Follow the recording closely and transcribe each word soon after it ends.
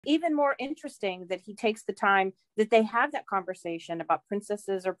even more interesting that he takes the time that they have that conversation about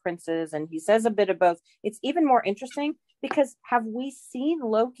princesses or princes, and he says a bit of both. It's even more interesting because have we seen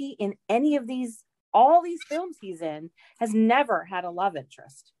Loki in any of these, all these films he's in, has never had a love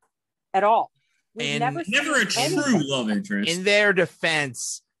interest at all. We've never a true love interest. In their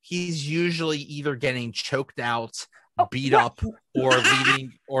defense, he's usually either getting choked out, beat up, or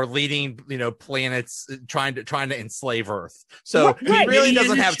leading planets, trying to enslave Earth. So he really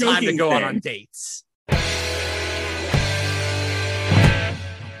doesn't have time to go on dates.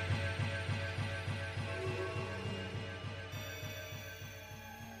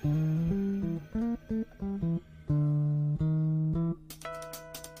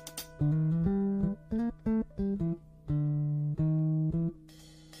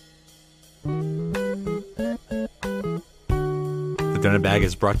 Donut Bag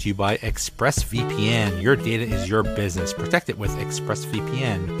is brought to you by ExpressVPN. Your data is your business. Protect it with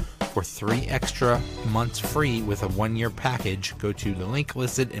ExpressVPN. For 3 extra months free with a 1-year package, go to the link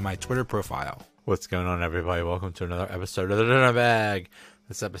listed in my Twitter profile. What's going on, everybody? Welcome to another episode of the Donut Bag.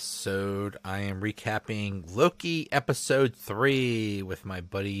 This episode, I am recapping Loki episode 3 with my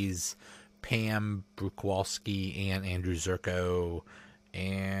buddies Pam Bruchwalski and Andrew Dzurko.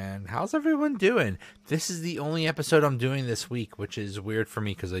 And how's everyone doing? This is the only episode I'm doing this week, which is weird for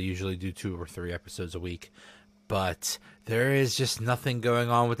me because I usually do 2 or 3 episodes a week. But there is just nothing going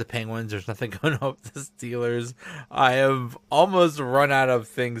on with the Penguins. There's nothing going on with the Steelers. I have almost run out of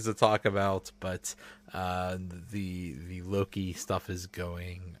things to talk about, but the Loki stuff is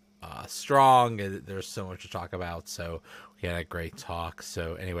going strong. There's so much to talk about, so we had a great talk.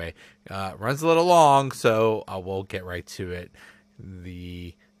 So anyway, runs a little long, so I will get right to it.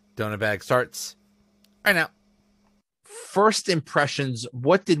 The Donut Bag starts right now. First impressions,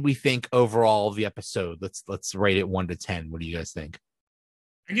 what did we think overall of the episode? Let's rate it 1 to 10. What do you guys think?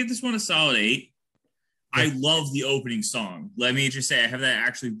 I give this one a solid 8. I love the opening song. Let me just say, I have that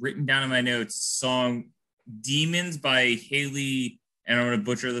actually written down in my notes. Song Demons by Haley, and I'm going to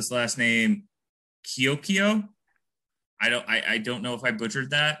butcher this last name, Kyokyo. I don't know if I butchered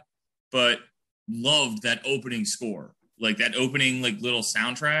that, but loved that opening score. Like that opening, little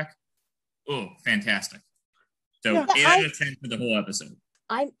soundtrack. Oh, fantastic. So 8 out of 10 for the whole episode.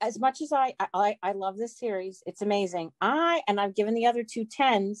 As much as I love this series, it's amazing. I've given the other 2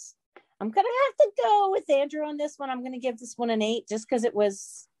 10s. I'm going to have to go with Andrew on this one. I'm going to give this one an 8 just because it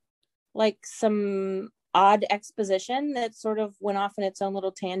was like some odd exposition that sort of went off in its own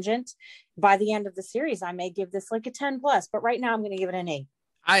little tangent. By the end of the series, I may give this like a 10 plus, but right now I'm going to give it an 8.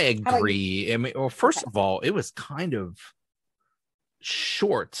 I agree. I mean, well, first of all, it was kind of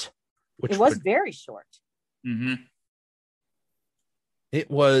short. It was very short. Mm-hmm.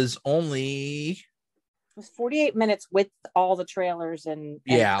 It was only. It was 48 minutes with all the trailers and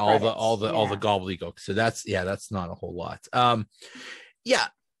all the gobbledygook. So that's not a whole lot.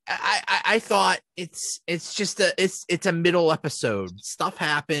 I thought it's just it's a middle episode. Stuff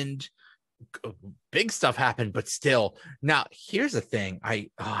happened. Big stuff happened, but still. Now here's the thing.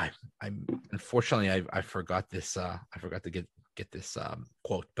 I'm unfortunately I forgot this. I forgot to get this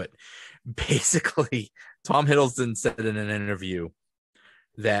quote, but basically Tom Hiddleston said in an interview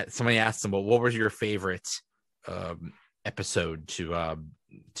that somebody asked him, "Well, what was your favorite episode to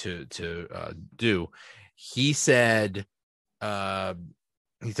do?" He said he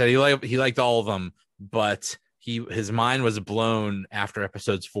liked all of them, but his mind was blown after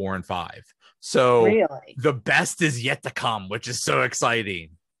episodes 4 and 5. So really? The best is yet to come, which is so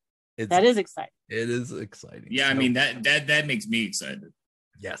exciting. That is exciting. It is exciting. Yeah, I mean that makes me excited.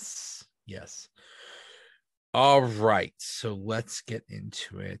 Yes. All right, so let's get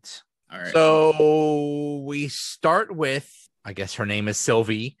into it. All right. So we start with, I guess her name is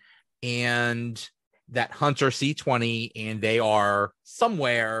Sylvie, and that Hunter C-20, and they are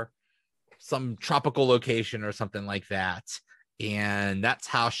somewhere, some tropical location or something like that. And that's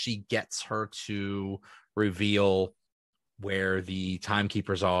how she gets her to reveal where the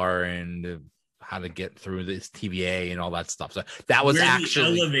timekeepers are and how to get through this TVA and all that stuff. So that was where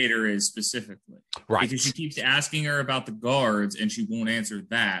actually the elevator is specifically, right? Because she keeps asking her about the guards and she won't answer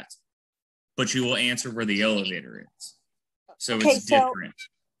that, but she will answer where the elevator is. So it's different.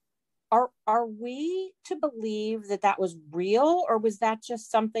 Are we to believe that was real, or was that just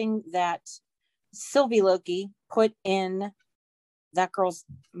something that Sylvie Loki put in that girl's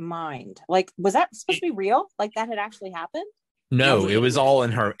mind? Like, was that supposed to be real? Like that had actually happened? No, it was all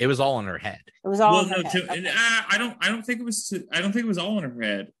in her. It was all in her head. It was all in her head. Okay. I don't think it was. I don't think it was all in her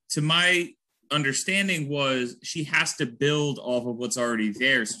head. To my understanding, was she has to build off of what's already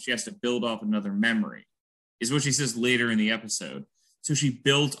there, so she has to build off another memory. Is what she says later in the episode. So she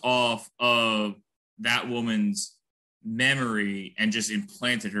built off of that woman's memory and just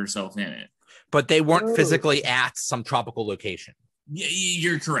implanted herself in it. But they weren't physically at some tropical location. Yeah,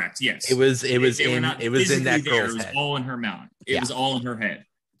 you're correct. Yes, it was in that there. girl's It was head. all in her mind. It was all in her head.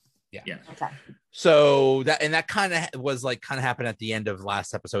 Yeah. Okay. So that kind of was like happened at the end of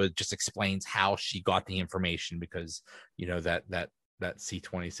last episode. It just explains how she got the information, because that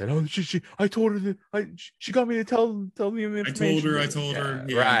C20 said, "Oh, I told her that she got me to tell me information." I told her.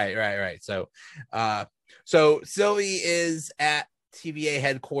 Yeah. Right. So Sylvie is at TVA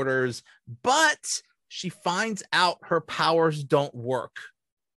headquarters, but she finds out her powers don't work.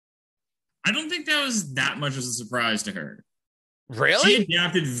 I don't think that was that much of a surprise to her. Really? She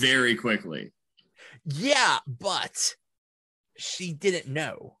adapted very quickly. Yeah, but she didn't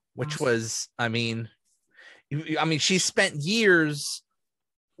know, which was, I mean, she spent years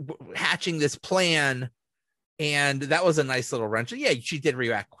hatching this plan, and that was a nice little wrench. Yeah, she did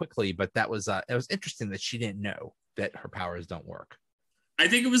react quickly, but it was interesting that she didn't know that her powers don't work. I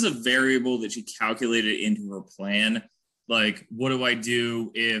think it was a variable that she calculated into her plan. Like, what do I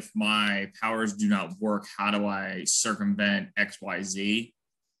do if my powers do not work? How do I circumvent XYZ?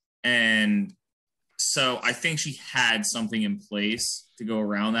 And so I think she had something in place to go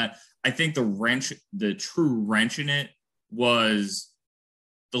around that. I think the true wrench in it was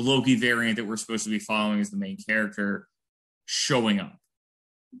the Loki variant that we're supposed to be following as the main character showing up.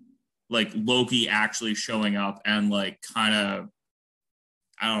 Like Loki actually showing up and like kind of,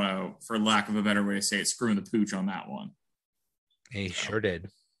 I don't know, for lack of a better way to say it, screwing the pooch on that one. He sure did.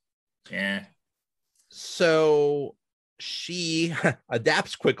 Yeah. So she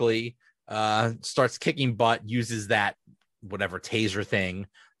adapts quickly, starts kicking butt, uses that whatever taser thing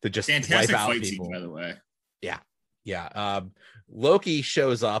to just fantastic wipe out fight people. Scene, by the way. Yeah. Loki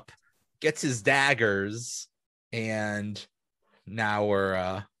shows up, gets his daggers, and now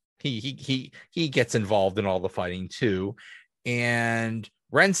we're he gets involved in all the fighting too. And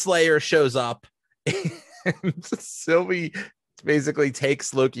Renslayer shows up, and Sylvie basically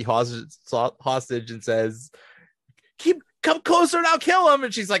takes Loki hostage and says, come closer and I'll kill him.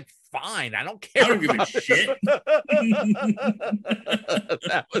 And she's like, fine, I don't care. I don't give a shit.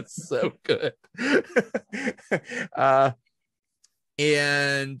 That was so good.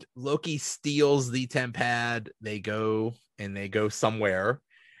 And Loki steals the temp pad. They go somewhere,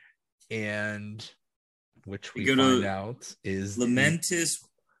 and which we find out is Lamentis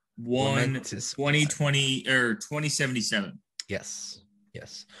 2020 or 2077. Yes.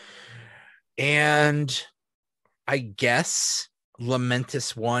 And I guess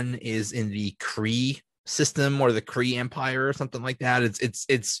Lamentis 1 is in the Kree system or the Kree Empire or something like that.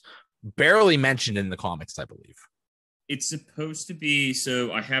 It's barely mentioned in the comics, I believe. It's supposed to be,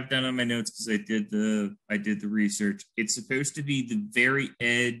 so I have that on my notes because I did the research. It's supposed to be the very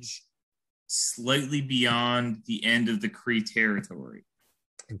edge, slightly beyond the end of the Kree territory.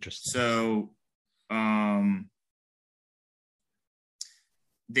 Interesting. So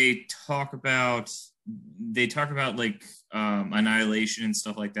they talk about like annihilation and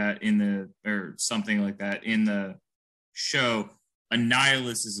stuff like that or something like that in the show.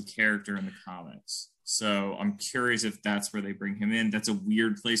 Annihilus is a character in the comics. So I'm curious if that's where they bring him in. That's a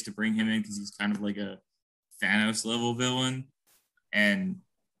weird place to bring him in because he's kind of like a Thanos level villain. And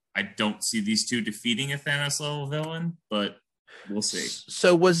I don't see these two defeating a Thanos level villain, but we'll see.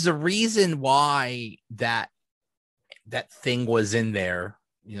 So was the reason why that thing was in there,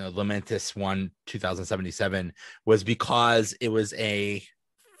 Lamentis 1 2077, was because it was a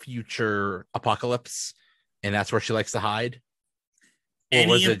future apocalypse and that's where she likes to hide? Or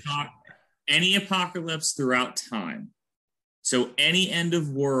was it any apocalypse throughout time? So any end of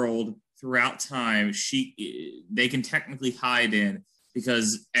world throughout time, they can technically hide in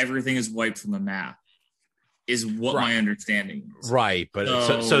because everything is wiped from the map, is what my understanding is. Right,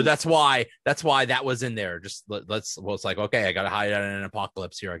 but so that's why that was in there. Just it's like, okay, I gotta hide out in an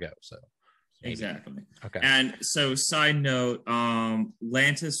apocalypse. Here I go. So maybe. Exactly. Okay. And so, side note,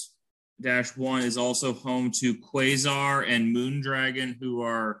 Lantis-1 is also home to Quasar and Moondragon, who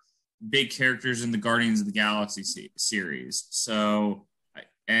are big characters in the Guardians of the Galaxy series. So,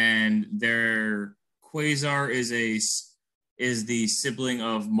 and their Quasar is the sibling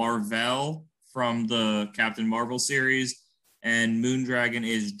of Marvel from the Captain Marvel series, and Moondragon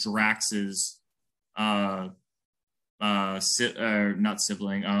is Drax's not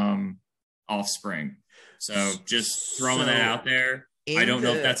sibling, offspring. So just throwing that out there. I don't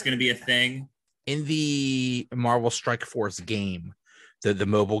know if that's going to be a thing. In the Marvel Strike Force game, the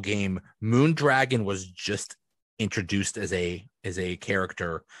mobile game, Moondragon was just introduced as a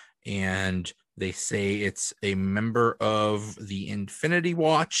character, and They say it's a member of the Infinity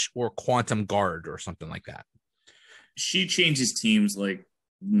Watch or Quantum Guard or something like that. She changes teams like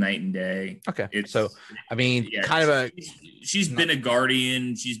night and day. Okay. So, I mean, she's been a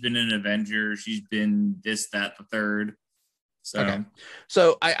Guardian. She's been an Avenger. She's been this, that, the third. So, okay.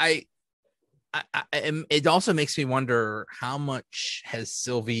 So it also makes me wonder how much has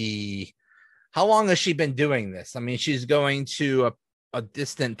Sylvie, how long has she been doing this? I mean, she's going to a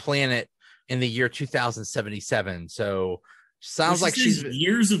distant planet in the year 2077. So sounds like she's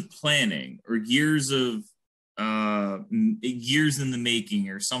years of planning or years of years in the making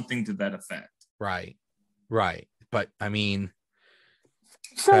or something to that effect. Right. But I mean,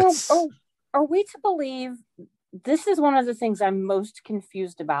 so are we to believe, this is one of the things I'm most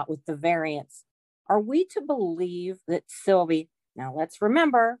confused about with the variants. Are we to believe that Sylvie, now let's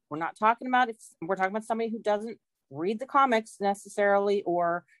remember, we're talking about somebody who doesn't read the comics necessarily,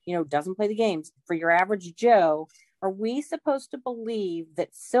 or, doesn't play the games. For your average Joe, are we supposed to believe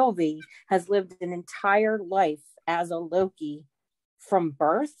that Sylvie has lived an entire life as a Loki from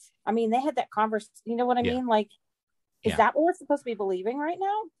birth? I mean, they had that conversation. You know what I mean? Like, is that what we're supposed to be believing right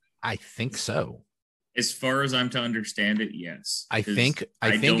now? I think so. As far as I'm to understand it, yes. I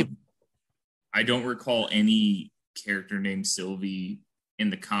don't recall any character named Sylvie in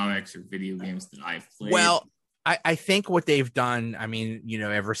the comics or video games that I've played. Well, I think what they've done, I mean,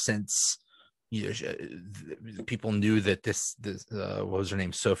 ever since people knew that this what was her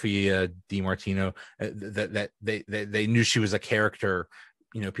name, Sophia DiMartino, that they knew she was a character.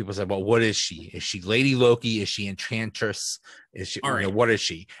 People said, well, what is she? Is she Lady Loki? Is she Enchantress? Is she, what is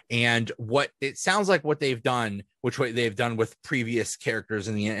she? And what it sounds like what they've done, which way they've done with previous characters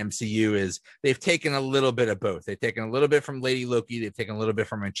in the MCU, is they've taken a little bit of both. They've taken a little bit from Lady Loki. They've taken a little bit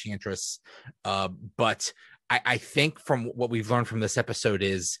from Enchantress. But I think from what we've learned from this episode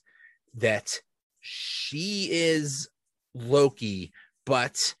is that she is Loki,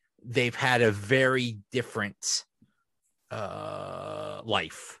 but they've had a very different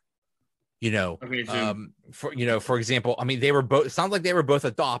life. Okay, so for example, I mean, they were both, it sounds like they were both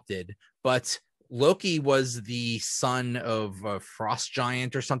adopted, but Loki was the son of a frost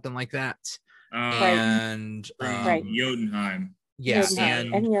giant or something like that. And Jotunheim. Yeah.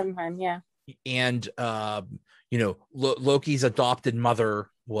 And Jotunheim, yeah. And Loki's adopted mother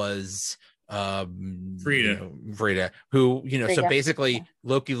was Frida, who so basically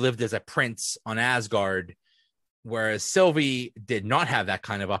Loki lived as a prince on Asgard, whereas Sylvie did not have that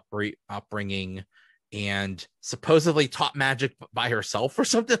kind of upbringing and supposedly taught magic by herself or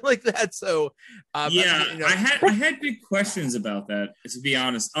something like that. So I had big questions about that, to be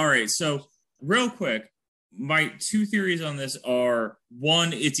honest. All right, so real quick, my two theories on this are: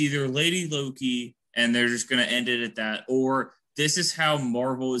 one, it's either Lady Loki and they're just going to end it at that, or this is how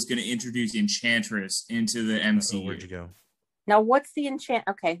Marvel is going to introduce Enchantress into the MCU. Where'd you go? Now, what's the enchant?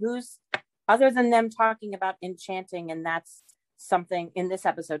 Okay, who's, other than them talking about enchanting, and that's something in this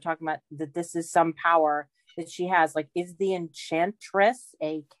episode, talking about that this is some power that she has, like, is the Enchantress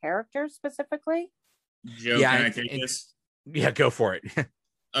a character specifically? Joe, can I take this? Yeah, go for it.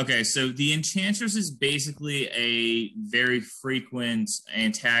 Okay, so the Enchantress is basically a very frequent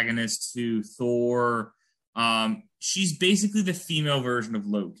antagonist to Thor. She's basically the female version of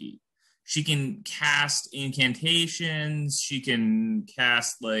Loki. She can cast incantations. She can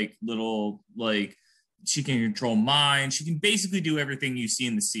cast she can control minds. She can basically do everything you see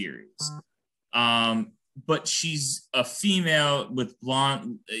in the series. But she's a female with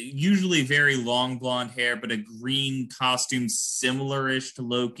blonde, usually very long blonde hair, but a green costume similar-ish to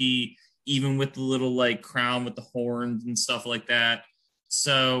Loki, even with the little crown with the horns and stuff like that.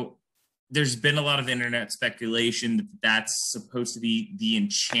 So there's been a lot of internet speculation that that's supposed to be the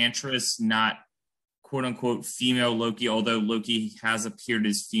Enchantress, not quote unquote female Loki, although Loki has appeared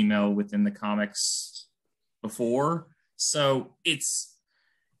as female within the comics before. So it's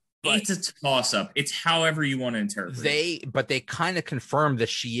a toss-up. It's however you want to interpret it. But they kind of confirmed that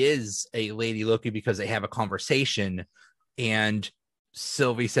she is a Lady Loki because they have a conversation, and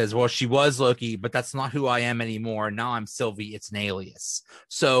Sylvie says, well, she was Loki, but that's not who I am anymore. Now I'm Sylvie. It's an alias.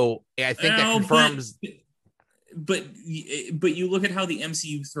 So I think that confirms. But you look at how the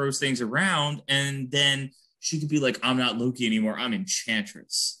MCU throws things around, and then she could be like, I'm not Loki anymore. I'm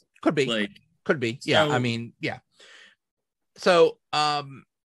Enchantress. Could be. Could be. Yeah. I mean, yeah. So,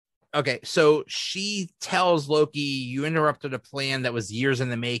 okay. So she tells Loki, you interrupted a plan that was years in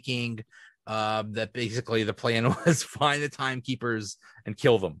the making. That basically the plan was find the timekeepers and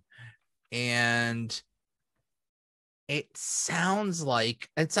kill them. And it sounds like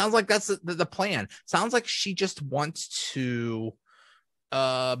that's the plan. Sounds like she just wants to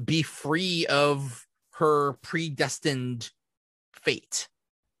be free of her predestined fate.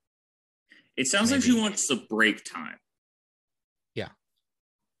 It sounds like she wants to break time. Yeah.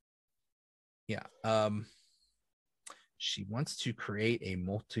 She wants to create a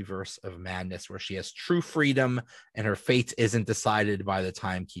multiverse of madness where she has true freedom and her fate isn't decided by the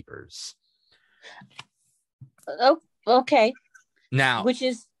timekeepers. Oh, okay. Now, which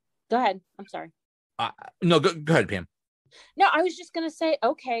is, go ahead. I'm sorry. No, go ahead, Pam. No, I was just going to say,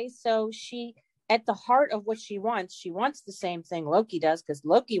 okay, so she, at the heart of what she wants the same thing Loki does, because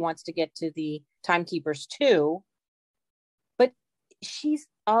Loki wants to get to the timekeepers too. But she's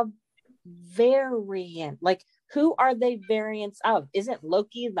a variant. Like, who are they variants of? Isn't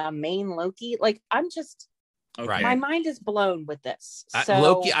Loki the main Loki? Like, I'm just, Okay. my mind is blown with this. So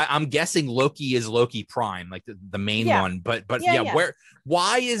Loki, I'm guessing Loki is Loki Prime, like the main one. But yeah,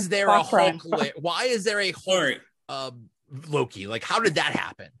 why is there a Hulk? Why is there a Hulk Loki? Like, how did that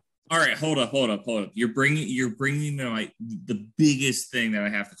happen? All right, hold up. You're bringing me the biggest thing that I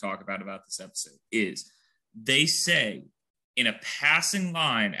have to talk about this episode is they say in a passing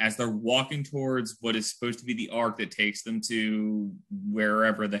line as they're walking towards what is supposed to be the arc that takes them to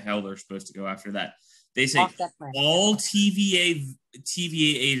wherever the hell they're supposed to go after that. They say all TVA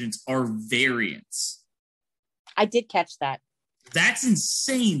agents are variants. I did catch that. That's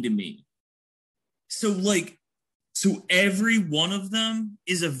insane to me. So every one of them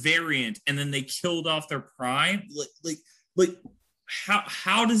is a variant, and then they killed off their prime. Like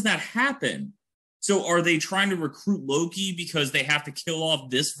how does that happen? So are they trying to recruit Loki because they have to kill off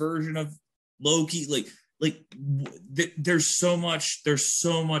this version of Loki? There's so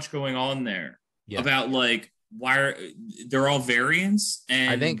much going on there about why they're all variants. And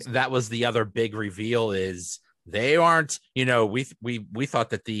I think that was the other big reveal is they aren't, we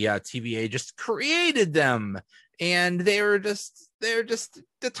thought that the TVA just created them and they're just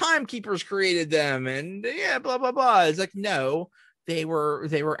the timekeepers created them and blah, blah, blah. It's like, no, they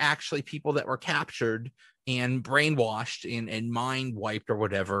were actually people that were captured and brainwashed and mind wiped or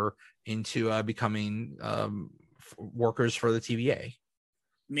whatever into becoming workers for the TVA.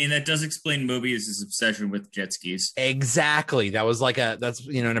 I mean, that does explain Mobius's obsession with jet skis. Exactly. That was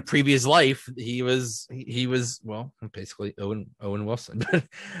in a previous life, he was well, basically Owen Wilson.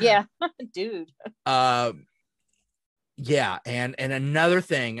 Yeah, dude. Yeah. And another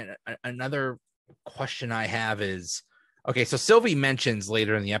thing, another question I have is, okay, so Sylvie mentions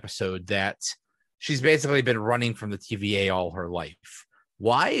later in the episode that she's basically been running from the TVA all her life.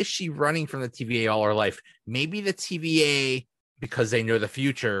 Why is she running from the TVA all her life? Maybe the TVA, because they know the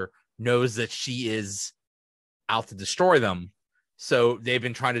future, knows that she is out to destroy them. So they've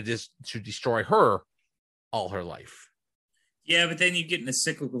been trying to destroy her all her life. Yeah, but then you get in a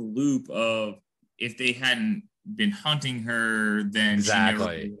cyclical loop of if they hadn't been hunting her, then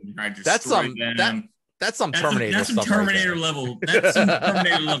exactly. She never tried to destroy them. That's some Terminator that's some stuff. Terminator level. That's some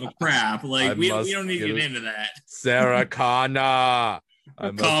Terminator level crap. Like we don't need to get into that. Sarah Connor.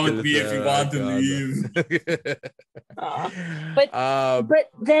 Call with me if you want to leave. But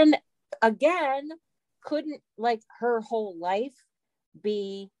then again, couldn't her whole life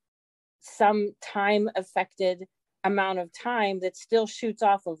be some time affected amount of time that still shoots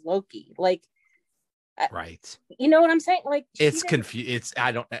off of Loki? Right. You know what I'm saying? It's confused. It's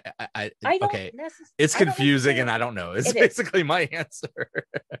it's confusing and I don't know. It's basically my answer.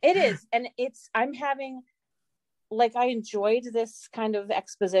 It is. And I'm having I enjoyed this kind of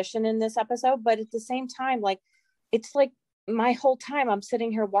exposition in this episode, but at the same time, it's my whole time I'm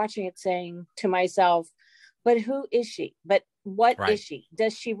sitting here watching it saying to myself, but who is she? But what is she?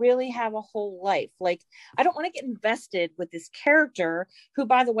 Does she really have a whole life? I don't want to get invested with this character who,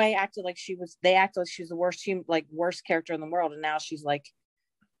 by the way, acted like she was the worst character in the world. And now she's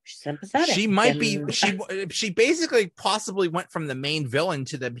sympathetic. She might be, she basically possibly went from the main villain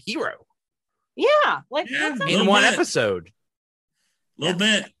to the hero. Yeah. In one episode. A little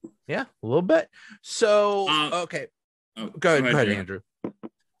bit. Yeah, a little bit. So, okay. Go ahead, Andrew.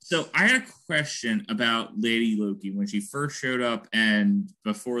 So I had a question about Lady Loki when she first showed up and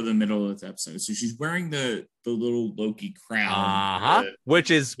before the middle of this episode. So she's wearing the little Loki crown. Which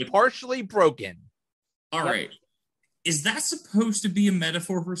is partially broken. All right. Is that supposed to be a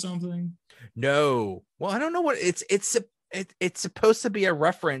metaphor for something? No. Well, I don't know what it's supposed to be a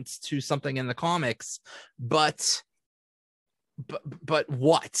reference to something in the comics, but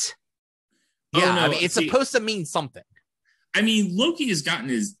what? Yeah, no, I mean, it's supposed to mean something. I mean, Loki has gotten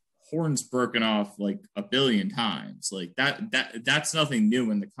his horns broken off a billion times. That's nothing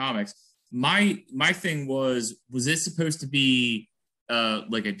new in the comics. My thing was it supposed to be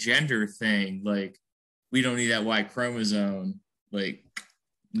a gender thing? We don't need that Y chromosome. like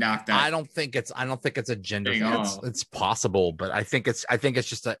knock that. I don't think it's a gender thing. off. It's possible, but I think it's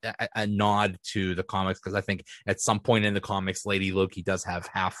just a nod to the comics, because I think at some point in the comics, Lady Loki does have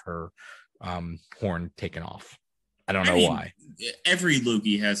half her horn taken off. I don't know why. Every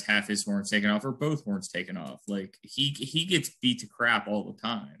Loki has half his horns taken off, or both horns taken off. Like he gets beat to crap all the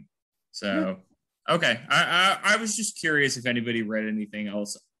time. So okay, I was just curious if anybody read anything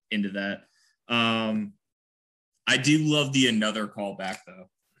else into that. I do love the another callback though.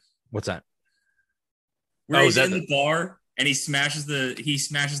 What's that? Where he's in the bar and he smashes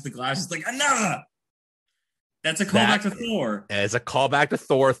the glass. It's like another. That's a callback to Thor. It's a callback to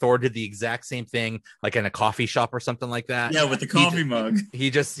Thor. Thor did the exact same thing, like in a coffee shop or something like that. Yeah, with the coffee mug. He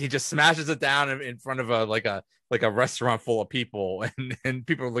just smashes it down in front of a restaurant full of people, and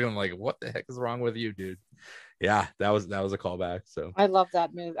people are looking like, "What the heck is wrong with you, dude?" Yeah, that was a callback. So I love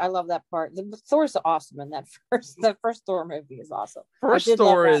that movie. I love that part. Thor's awesome in that the first Thor movie is awesome. First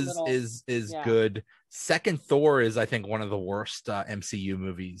Thor is good. Second Thor is, I think, one of the worst MCU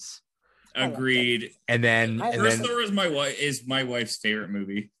movies. Agreed. And then First Thor is my wife's favorite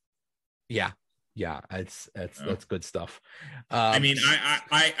movie. Yeah, that's good stuff. I mean,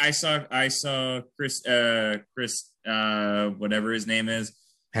 I saw Chris whatever his name is,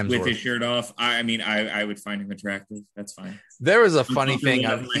 Hemsworth, with his shirt off. I mean, I would find him attractive. That's fine. There was a funny thing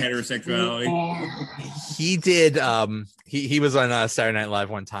on my heterosexuality. He did. He was on Saturday Night Live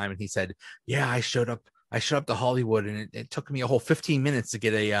one time, and he said, "Yeah, I showed up to Hollywood, and it took me a whole 15 minutes to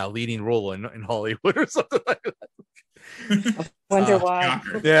get a leading role in Hollywood," or something like that. Wonder why.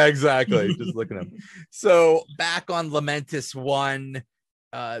 Yeah, exactly. Just looking at him. So back on Lamentis 1,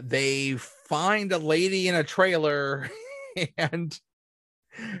 they find a lady in a trailer, and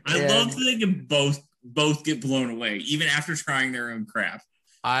I love that they can both get blown away, even after trying their own crap.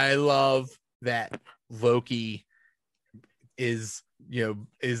 I love that Loki is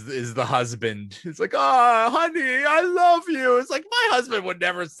the husband. It's like, "Oh, honey, I love you." It's like, my husband would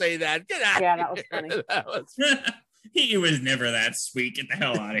never say that. Get out. Yeah, that was funny. That was He was never that sweet. Get the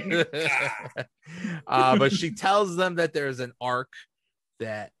hell out of here. But she tells them that there's an arc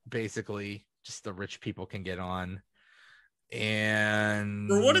that basically just the rich people can get on. And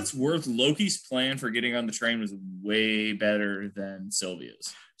for what it's worth, Loki's plan for getting on the train was way better than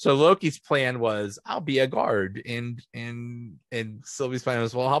Sylvia's. So Loki's plan was, "I'll be a guard," and Sylvie's plan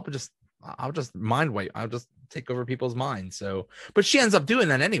was, "Well, I'll just mind wipe. I'll just take over people's minds." So, but she ends up doing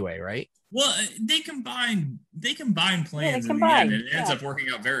that anyway, right? Well, they combine plans in the end, and it ends up working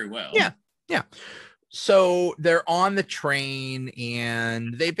out very well. Yeah. So they're on the train,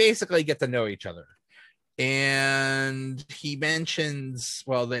 and they basically get to know each other. And he mentions,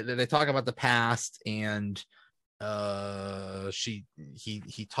 well, they talk about the past, and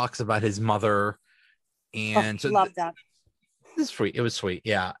he talks about his mother, and love that. It's sweet. It was sweet,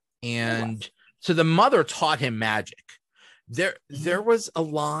 yeah. And so the mother taught him magic. There was a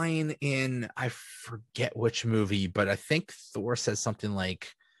line in, I forget which movie, but I think Thor says something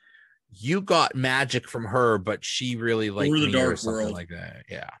like, "You got magic from her, but she really liked me," or something like that.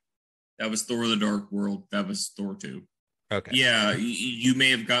 Yeah. That was Thor: The Dark World. That was Thor 2. Okay. Yeah, you may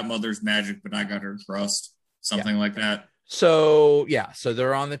have got Mother's magic, but I got her trust. Something like that. So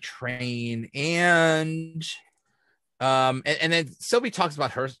they're on the train, and then Sylvie talks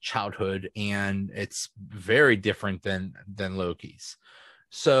about her childhood, and it's very different than Loki's.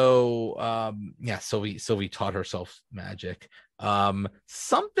 So Sylvie taught herself magic.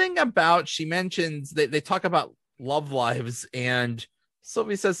 Something about, she mentions they talk about love lives, and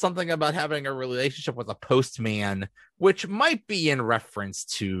Sylvie says something about having a relationship with a postman, which might be in reference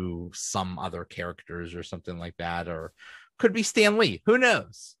to some other characters or something like that, or could be Stan Lee. Who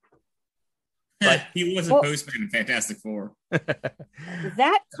knows? But he was a postman in Fantastic Four.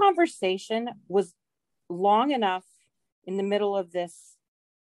 That conversation was long enough in the middle of this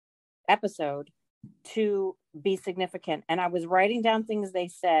episode to be significant. And I was writing down things they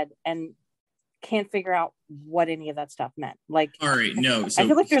said and can't figure out what any of that stuff meant. Like, all right, no. So I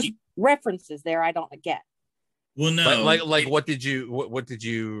feel like there's references there I don't get. Well, no. But what did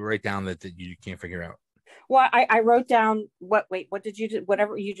you write down that you can't figure out? Well, I wrote down what did you do?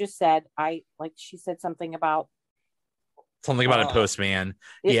 Whatever you just said. She said something about a postman.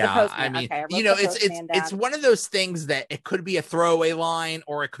 Yeah, postman. I mean, okay, it's one of those things that it could be a throwaway line,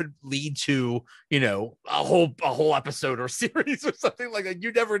 or it could lead to a whole episode or series or something like that.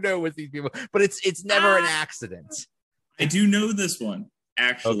 You never know with these people, but it's never an accident. I do know this one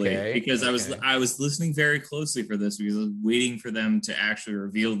actually, because I was listening very closely for this, because I was waiting for them to actually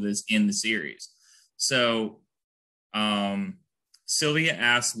reveal this in the series. So, Sylvia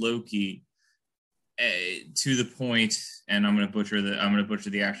asked Loki, to the point, and I'm going to butcher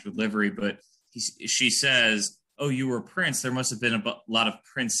the actual delivery, but she says, "Oh, you were a prince. There must have been a lot of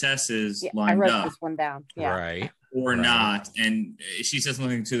princesses lined I wrote up, this one down. Yeah. Right. Or not." And she says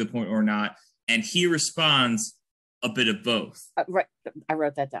something to the point, "Or not," and he responds, "A bit of both." Right. I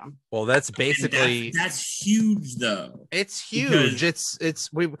wrote that down. Well, that's basically that's huge, though. It's huge.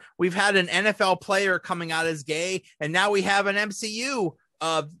 We've had an NFL player coming out as gay, and now we have an MCU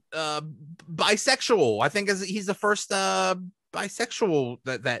bisexual. I think he's the first bisexual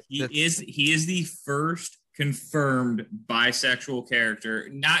that he is the first confirmed bisexual character.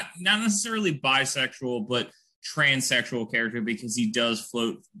 Not necessarily bisexual, but transsexual character, because he does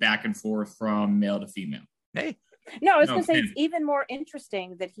float back and forth from male to female. Hey. No, I was going to say it's even more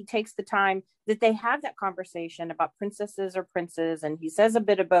interesting that he takes the time that they have that conversation about princesses or princes, and he says a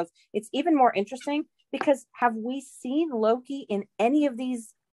bit of both. It's even more interesting because have we seen Loki in any of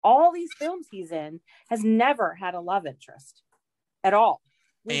all these films he's in, has never had a love interest at all.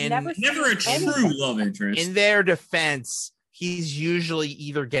 We've never a true love interest. In their defense, he's usually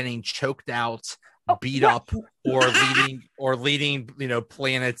either getting choked out, beat up, or leading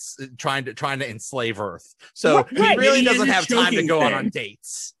planets, trying to enslave Earth. So he really doesn't have time to go on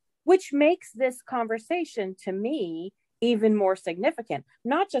dates, which makes this conversation to me even more significant,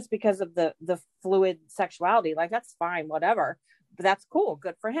 not just because of the fluid sexuality, like that's fine, whatever, but that's cool,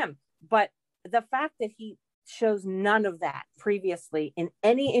 good for him, but the fact that he shows none of that previously in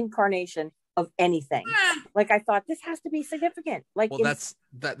any incarnation of anything. Like I thought this has to be significant. Like, well, that's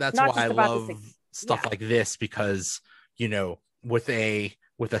why I love stuff like this, because with a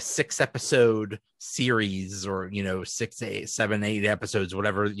 6-episode series, or 6, 8, 7, 8 episodes,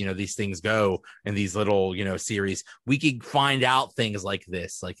 whatever these things go in these little series, we can find out things like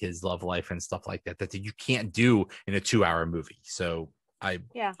this, like his love life and stuff like that you can't do in a 2-hour movie. So I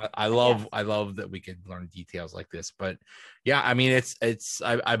love that we can learn details like this. But yeah, I mean,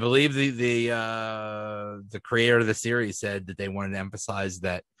 I believe the creator of the series said that they wanted to emphasize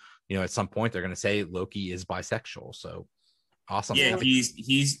that at some point they're going to say Loki is bisexual. So awesome. Yeah,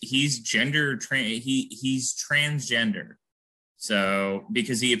 he's gender he's transgender. So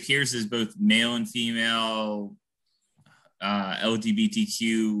because he appears as both male and female,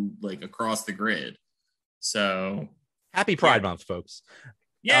 LGBTQ, like across the grid. So happy Pride Month, folks.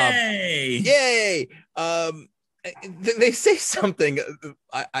 Yay! Yay! They say something.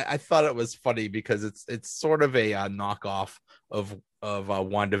 I thought it was funny because it's sort of a knockoff of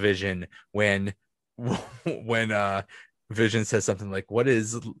WandaVision when Vision says something like, what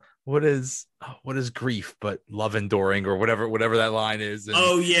is grief but love enduring, or whatever that line is. And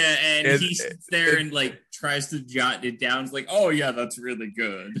he sits there and like tries to jot it down. It's like, oh yeah, that's really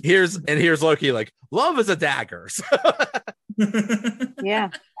good. Here's Loki like, love is a dagger.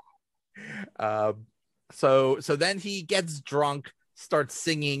 Yeah. So then he gets drunk, starts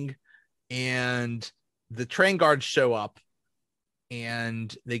singing, and the train guards show up,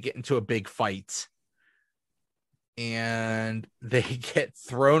 and they get into a big fight, and they get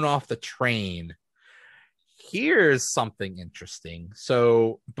thrown off the train. Here's something interesting.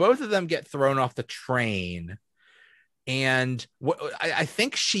 So both of them get thrown off the train, and I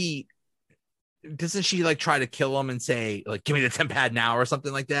think doesn't she like try to kill him and say like, give me the TemPad now, or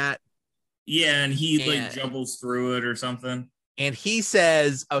something like that? Yeah, and he like jumbles through it or something. And he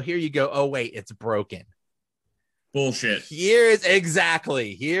says, oh, here you go. Oh, wait, it's broken. Bullshit. Here is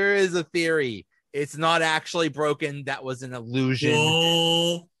a theory. It's not actually broken. That was an illusion.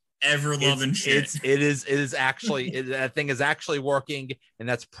 Ever-loving shit. It is actually, that thing is actually working, and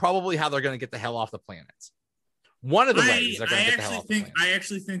that's probably how they're going to get the hell off the planet. One of the ways they're going to get the hell off the planet. I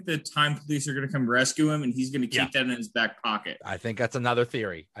actually think the time police are going to come rescue him, and he's going to keep that in his back pocket. I think that's another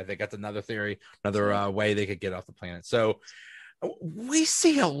theory. Another way they could get off the planet. So we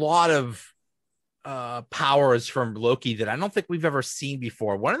see a lot of powers from Loki that I don't think we've ever seen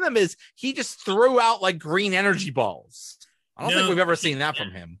before. One of them is he just threw out like green energy balls. I don't think we've ever seen that from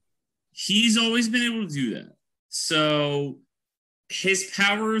him. He's always been able to do that. So his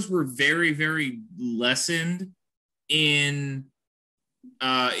powers were very, very lessened in the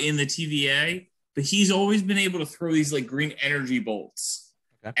TVA, but he's always been able to throw these like green energy bolts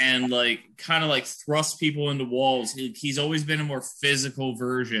and like kind of like thrust people into walls. He's always been a more physical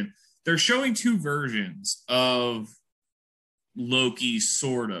version. They're showing 2 versions of Loki,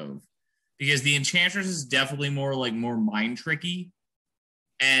 sort of, because the Enchantress is definitely more mind tricky,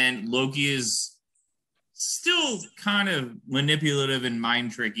 and Loki is still kind of manipulative and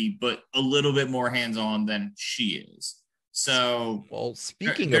mind tricky, but a little bit more hands-on than she is. So, well,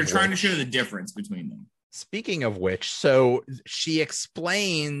 speaking they're trying to show the difference between them. Speaking of which, so she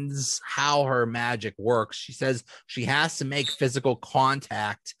explains how her magic works. She says she has to make physical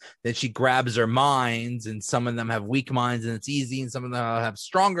contact, then she grabs their minds, and some of them have weak minds and it's easy, and some of them have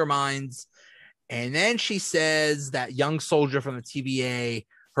stronger minds. And then she says that young soldier from the TVA,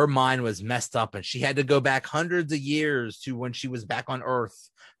 her mind was messed up and she had to go back hundreds of years to when she was back on Earth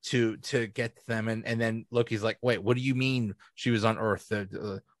to get them. And then Loki's like, wait, what do you mean she was on Earth?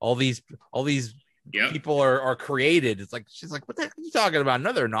 All these people are created. It's like, she's like, what the heck are you talking about?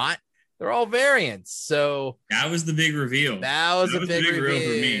 No, they're not. They're all variants. So that was the big reveal. That was a big reveal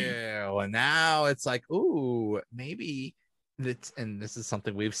for me. And now it's like, ooh, maybe that's, and this is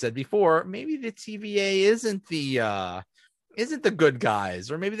something we've said before, maybe the TVA isn't the good guys,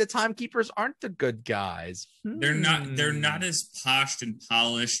 or maybe the timekeepers aren't the good guys. They're not as poshed and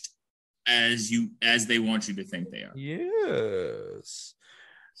polished as they want you to think they are. Yes.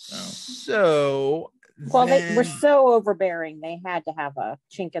 So well, they were so overbearing. They had to have a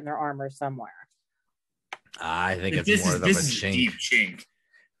chink in their armor somewhere. I think it's more than a chink. Deep chink.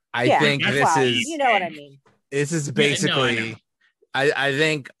 I think this is, you know what I mean. This is basically, I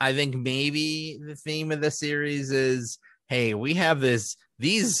think maybe the theme of the series is, hey, we have these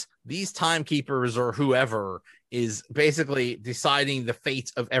timekeepers or whoever is basically deciding the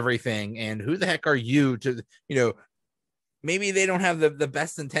fate of everything, and who the heck are you to, maybe they don't have the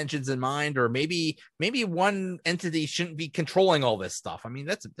best intentions in mind, or maybe one entity shouldn't be controlling all this stuff. I mean,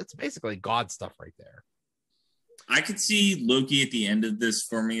 that's basically God stuff right there. I could see Loki at the end of this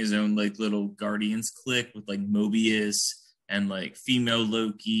forming his own like little Guardians clique with like Mobius and like female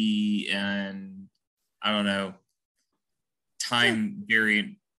Loki and I don't know, time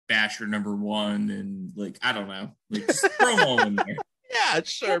variant Basher #1 and like I don't know, like just throw them all in there. Yeah,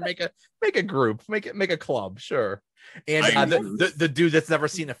 sure. Make a group, make a club, sure. And the dude that's never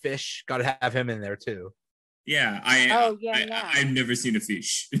seen a fish, got to have him in there too. Yeah, I've never seen a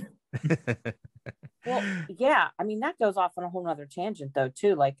fish. Well, yeah, I mean that goes off on a whole nother tangent though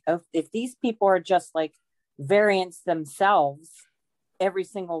too. Like if these people are just like variants themselves, every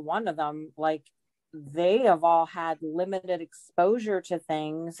single one of them, like they have all had limited exposure to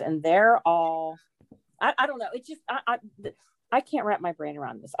things, and they're all I don't know. It's just I can't wrap my brain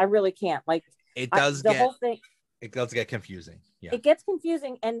around this. I really can't. Like it does get confusing. Yeah, it gets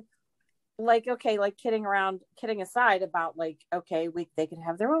confusing, and like okay, like kidding aside about like okay, they could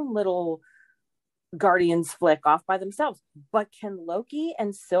have their own little Guardians flick off by themselves, but can Loki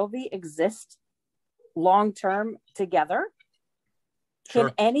and Sylvie exist long term together? Sure.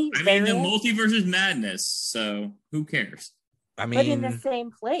 Can any the multiverse is madness, so who cares? I mean, but in the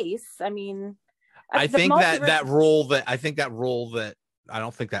same place. I mean, I think that rule I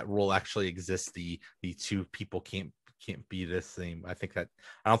don't think that rule actually exists. The two people can't be the same. I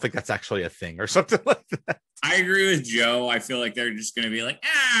don't think that's actually a thing or something like that. I agree with Joe. I feel like they're just going to be like,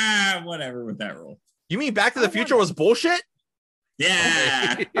 whatever with that rule. You mean Back to the Future was bullshit?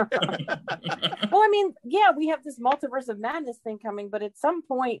 Yeah. Well, I mean, yeah, we have this multiverse of madness thing coming, but at some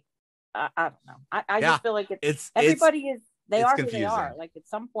point, I don't know. I just feel like everybody is confusing. Who they are. Like at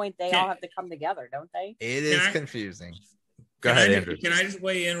some point, they all have to come together, don't they? It is confusing. Go ahead, Andrew. Can I just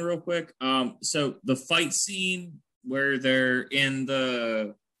weigh in real quick? So the fight scene where they're in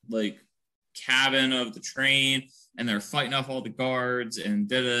the like cabin of the train and they're fighting off all the guards and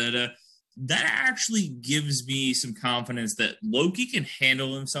that actually gives me some confidence that Loki can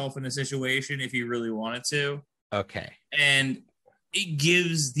handle himself in a situation if he really wanted to. Okay. And it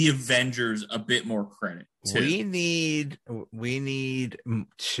gives the Avengers a bit more credit too. We need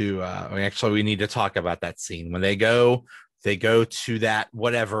to talk about that scene when they go to that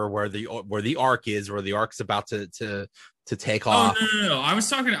whatever where the ark is, where the ark's about to take off. No. I was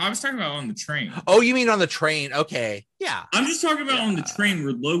talking about on the train. Oh, you mean on the train? Okay. Yeah. I'm just talking about on the train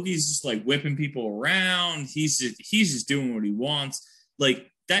where Loki's just like whipping people around. He's just doing what he wants. Like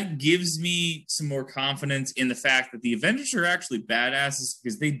that gives me some more confidence in the fact that the Avengers are actually badasses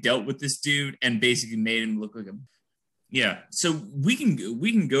because they dealt with this dude and basically made him look like a So we can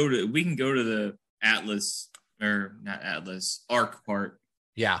go to the Atlas or not Atlas Arc part.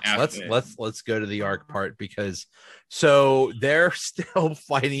 Yeah, let's go to the arc part, because so they're still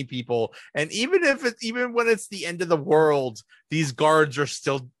fighting people, and even when it's the end of the world, these guards are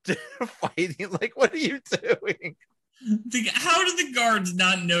still fighting. Like, what are you doing? How did the guards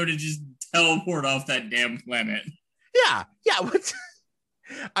not know to just teleport off that damn planet? Yeah.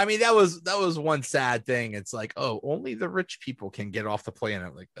 I mean, that was one sad thing. It's like, oh, only the rich people can get off the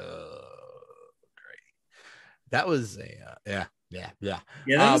planet. Like, great. That was yeah.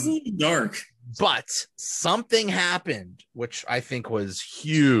 That was a little dark. But something happened, which I think was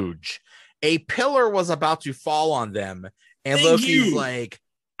huge, A pillar was about to fall on them, and Thank Loki's you. like,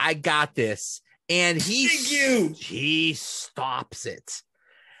 I got this. And he stops it.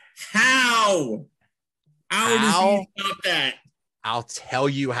 How does he stop that? I'll tell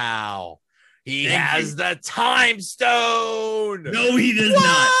you how. He Thank has you. the time stone. No, he does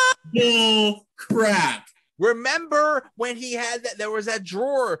not. Bull crap. Remember when he had that? There was that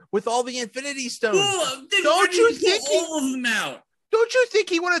drawer with all the Infinity Stones. Well, then Don't why did you he think pull all of them out? Don't you think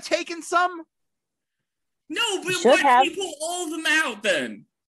he would have taken some? No, but Should why have. did he pull all of them out then?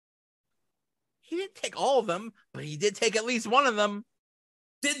 He didn't take all of them, but he did take at least one of them.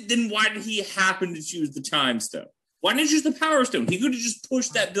 Then why did he happen to choose the Time Stone? Why didn't he choose the Power Stone? He could have just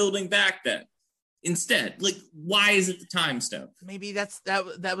pushed that building back then. Instead, like, why is it the Time Stone? Maybe that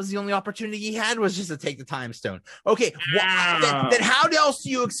was the only opportunity he had, was just to take the Time Stone. Okay, then how else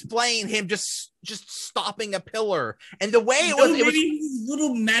do you explain him just stopping a pillar? And the way it was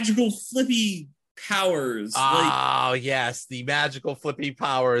little magical flippy powers. Oh, yes, the magical flippy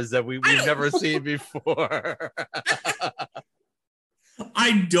powers that we've never seen before.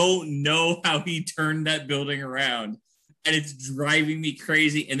 I don't know how he turned that building around, and it's driving me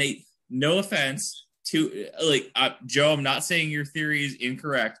crazy. And no offense to Joe, I'm not saying your theory is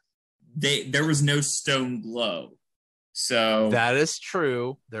incorrect. There was no stone glow, so that is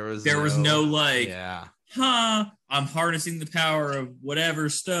true. There was no I'm harnessing the power of whatever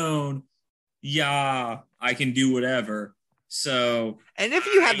stone. Yeah, I can do whatever. So, and if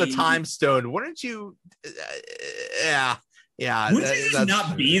you had the Time Stone, wouldn't you? Yeah. Would you just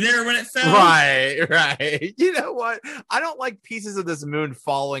not be there when it fell? Right. You know what? I don't like pieces of this moon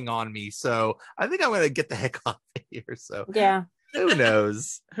falling on me, so I think I'm going to get the heck off of here. So yeah, who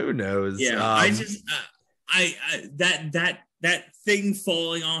knows? Yeah, I just that thing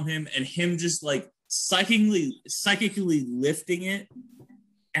falling on him and him just like psychically lifting it,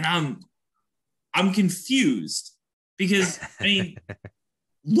 and I'm confused because I mean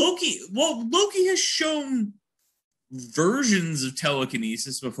Loki has shown versions of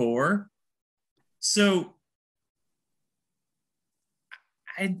telekinesis before, so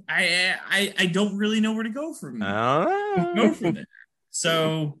I don't really know where to go from there.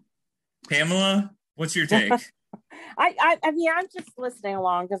 So, Pamela, what's your take? I mean, I'm just listening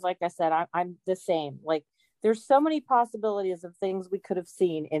along because, like I said, I'm the same. Like, there's so many possibilities of things we could have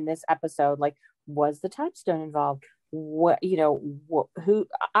seen in this episode. Like, was the Time Stone involved? What, who?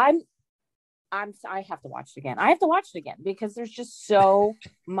 I have to watch it again. I have to watch it again because there's just so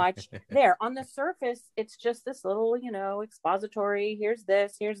much there. On the surface, it's just this little, expository. Here's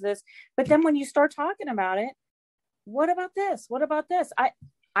this. But then when you start talking about it, what about this? What about this?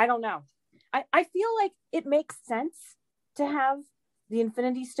 I don't know. I feel like it makes sense to have the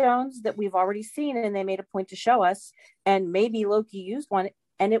Infinity Stones that we've already seen, and they made a point to show us, and maybe Loki used one,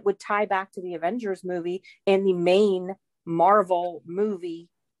 and it would tie back to the Avengers movie in the main Marvel movie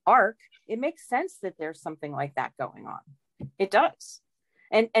arc. It makes sense that there's something like that going on. It does.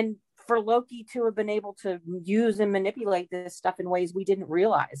 And for Loki to have been able to use and manipulate this stuff in ways we didn't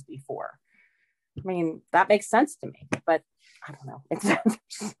realize before. I mean, that makes sense to me, but I don't know. It's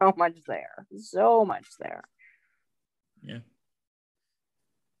so much there. So much there. Yeah.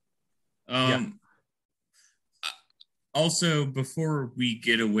 Also, before we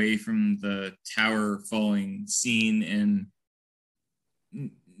get away from the tower falling scene, and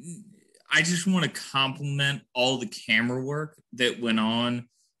I just want to compliment all the camera work that went on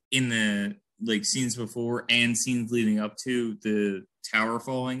in the scenes before and scenes leading up to the tower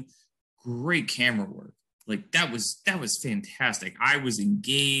falling. Great camera work. That was fantastic. I was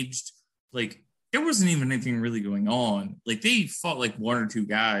engaged. There wasn't even anything really going on. They fought one or two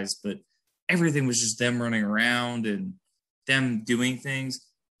guys, but everything was just them running around and them doing things,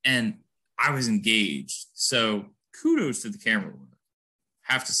 and I was engaged. So kudos to the camera work,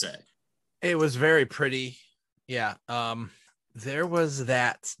 have to say. It was very pretty. Yeah. There was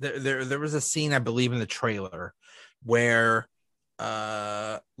that. There was a scene, I believe, in the trailer where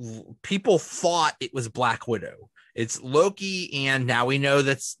people thought it was Black Widow. It's Loki, and now we know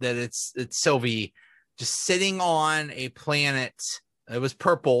that it's Sylvie just sitting on a planet. It was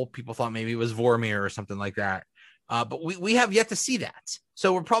purple. People thought maybe it was Vormir or something like that. But we have yet to see that.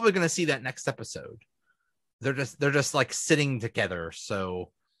 So we're probably going to see that next episode. They're just sitting together.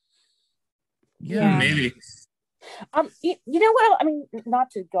 So yeah, maybe. You know what? I mean,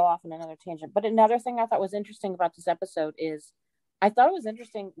 not to go off on another tangent, but another thing I thought was interesting about this episode is I thought it was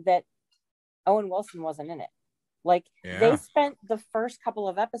interesting that Owen Wilson wasn't in it. They spent the first couple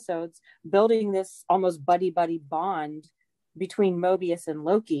of episodes building this almost buddy-buddy bond between Mobius and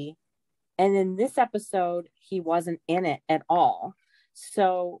Loki. And in this episode, he wasn't in it at all.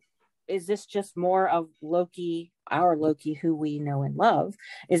 So is this just more of Loki, our Loki, who we know and love?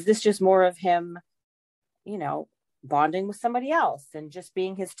 Is this just more of him, bonding with somebody else and just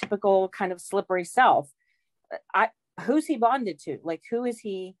being his typical kind of slippery self? Who's he bonded to? Like, who is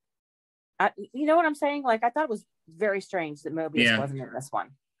he? You know what I'm saying? Like, I thought it was very strange that Mobius wasn't in this one.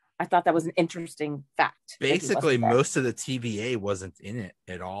 I thought that was an interesting fact. Basically, most of the TVA wasn't in it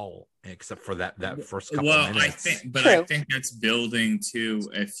at all, except for that first couple of minutes. I think that's building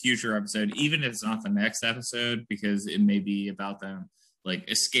to a future episode, even if it's not the next episode, because it may be about them like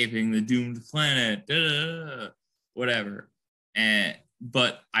escaping the doomed planet, whatever.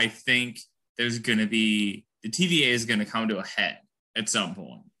 But I think there's going to be the TVA is going to come to a head at some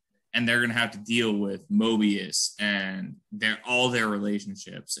point. And they're gonna have to deal with Mobius and all their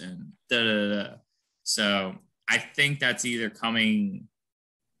relationships and So I think that's either coming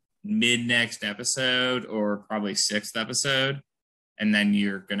mid next episode or probably 6th episode, and then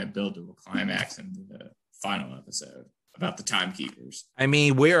you're gonna build to a climax in the final episode about the timekeepers. I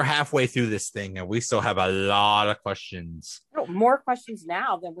mean, we're halfway through this thing, and we still have a lot of questions. More questions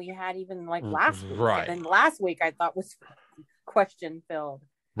now than we had even like last week. Right. And last week I thought was question filled.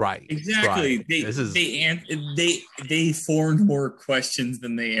 Right. Exactly. Right. They formed more questions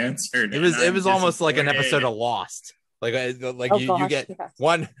than they answered. It was almost like an episode of Lost. You get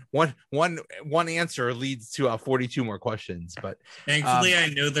one answer leads to 42 more questions. But thankfully, I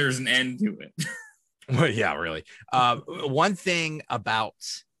know there's an end to it. Well, yeah, really. One thing about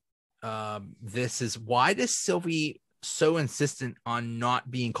this is, why does Sylvie so insistent on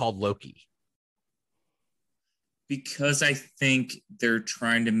not being called Loki? Because I think they're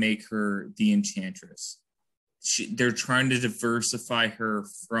trying to make her the Enchantress. They're trying to diversify her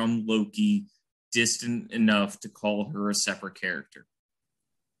from Loki, distant enough to call her a separate character.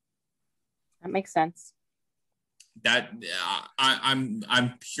 That makes sense. That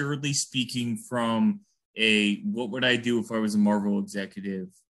I'm purely speaking from what would I do if I was a Marvel executive,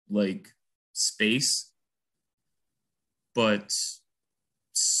 like space, but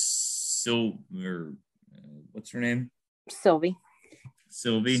what's her name? Sylvie.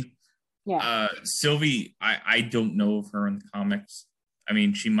 Yeah. Sylvie, I don't know of her in the comics. I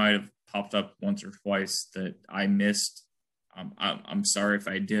mean, she might have popped up once or twice that I missed. I'm sorry if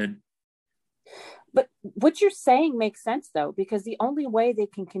I did. But what you're saying makes sense, though, because the only way they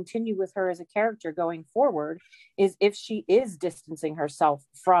can continue with her as a character going forward is if she is distancing herself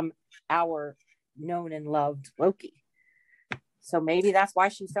from our known and loved Loki. So maybe that's why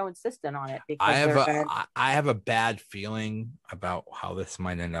she's so insistent on it. Because I have a bad feeling about how this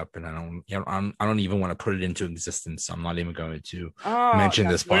might end up, and I don't even want to put it into existence. So I'm not even going to mention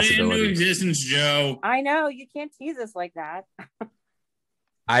this possibility. Put it into existence, Joe. I know you can't tease us like that.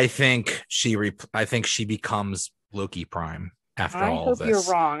 I think she becomes Loki Prime after all of this. I hope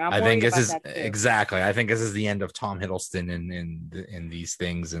you're wrong. I think this is exactly. I think this is the end of Tom Hiddleston in these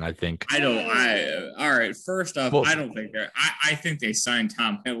things, and I think all right. First off, I don't think I think they signed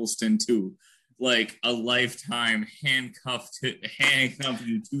Tom Hiddleston to like a lifetime handcuffed you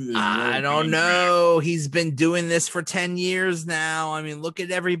to this. I don't know. He's been doing this for 10 years now. I mean, look at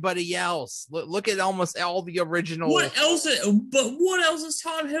everybody else. Look at almost all the original. What else is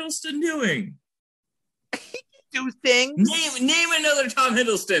Tom Hiddleston doing? Do things. Name another Tom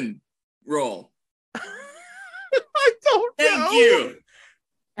Hiddleston role. I don't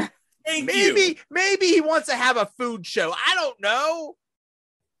know. Thank you. Maybe he wants to have a food show. I don't know.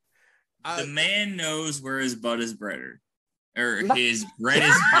 The man knows where his butt is breaded, or his bread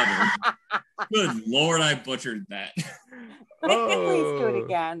is buttered. Good Lord, I butchered that. Please do it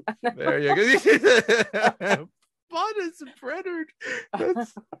again. There you go. Butt is breaded.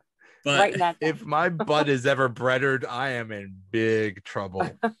 But if my butt is ever breaded, I am in big trouble.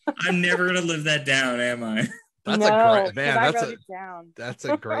 I'm never gonna live that down, am I? That's a great man. That's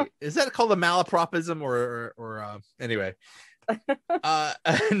a great. Is that called a malapropism or anyway?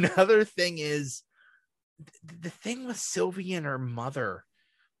 Another thing is the thing with Sylvie and her mother.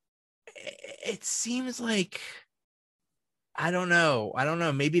 It seems like I don't know.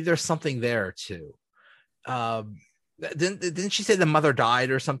 Maybe there's something there too. Didn't she say the mother died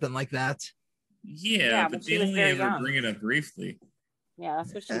or something like that? Yeah, but they only ever bring it up briefly. Yeah,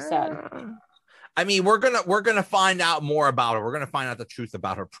 that's what she said. I mean, we're gonna find out more about her. We're gonna find out the truth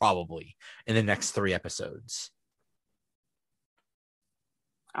about her probably in the next 3 episodes.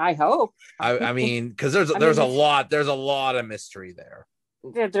 I hope. I mean, because there's a lot of mystery there.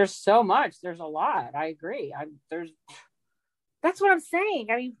 There's so much. There's a lot. I agree. That's what I'm saying.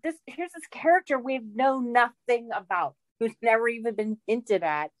 I mean, here's this character we've known nothing about, who's never even been hinted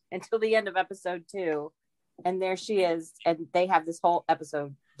at until the end of episode 2. And there she is, and they have this whole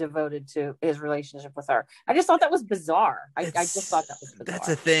episode devoted to his relationship with her. I just thought that was bizarre. I just thought that was bizarre. That's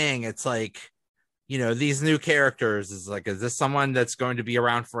a thing. It's like, these new characters is this someone that's going to be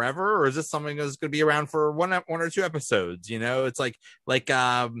around forever, or is this someone that's going to be around for one or two episodes? It's like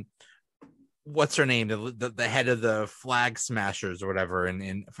what's her name, the head of the Flag Smashers or whatever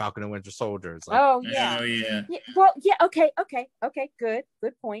in Falcon and Winter Soldier. It's like, oh yeah. Well, yeah. Okay. Good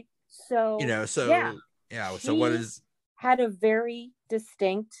point. So So what is had a very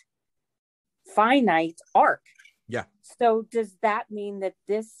distinct finite arc. Yeah. So does that mean that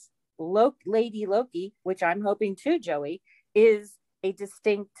this Lady Loki, which I'm hoping too, Joey, is a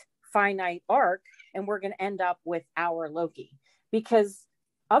distinct finite arc, and we're going to end up with our Loki? Because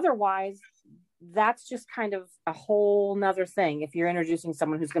otherwise, that's just kind of a whole nother thing if you're introducing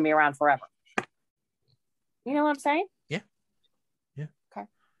someone who's going to be around forever. You know what I'm saying? Yeah. Okay.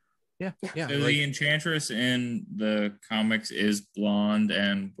 Yeah. So the Enchantress in the comics is blonde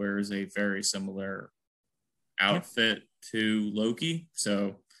and wears a very similar outfit to Loki.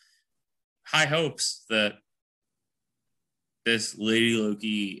 So high hopes that this Lady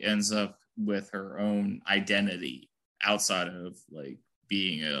Loki ends up with her own identity outside of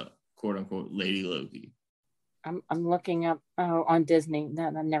being a quote unquote Lady Loki. I'm looking up on Disney.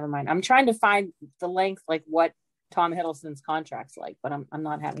 No, never mind. I'm trying to find the length, what Tom Hiddleston's contract's like, but I'm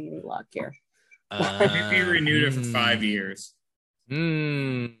not having any luck here. He renewed it for 5 years.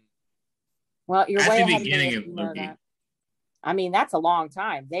 Well, you're At way the ahead beginning of of me. You know Loki. that. I mean, that's a long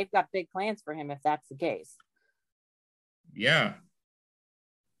time. They've got big plans for him if that's the case. Yeah.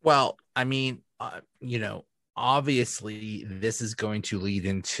 Well, I mean, obviously this is going to lead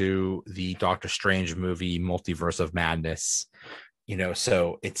into the Doctor Strange movie Multiverse of Madness.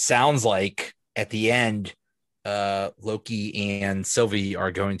 So it sounds like at the end, Loki and Sylvie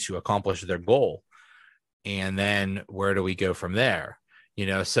are going to accomplish their goal. And then where do we go from there?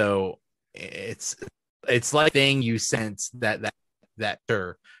 So it's like thing you sense that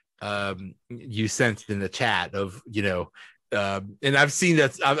you sensed in the chat of, and I've seen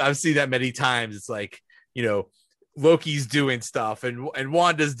that many times. It's like, Loki's doing stuff and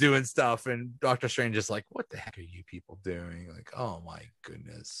Wanda's doing stuff and Doctor Strange is like, what the heck are you people doing? Like, oh my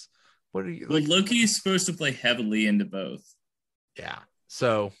goodness. What are you Well, Loki is supposed to play heavily into both. Yeah.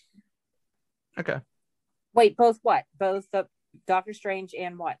 So, okay. Wait, both what? Both the Doctor Strange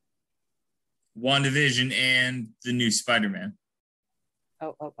and what? WandaVision and the new Spider-Man.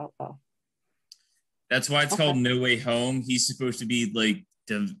 Oh. That's why it's called No Way Home. He's supposed to be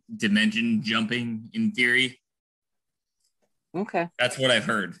dimension jumping in theory. Okay. That's what I've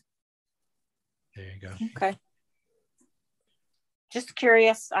heard. There you go. Okay. Just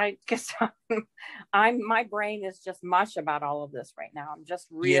curious. I guess my brain is just mush about all of this right now. I'm just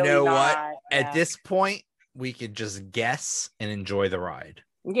really what? At this point, we could just guess and enjoy the ride.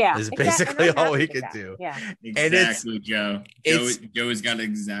 Yeah. Is basically all we could do. Yeah. Exactly, Joe. Joe has got it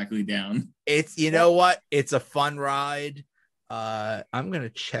exactly down. It's what? It's a fun ride. I'm gonna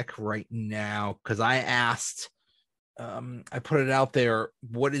check right now because I asked. I put it out there.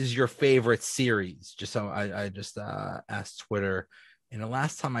 What is your favorite series? Just so I just asked Twitter, and the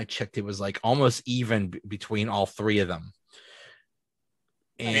last time I checked, it was almost even between all three of them.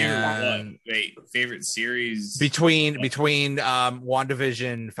 And favorite series between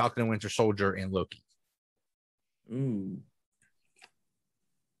WandaVision, Falcon and Winter Soldier, and Loki. Ooh.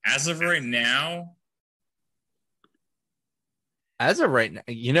 As of right now, I'm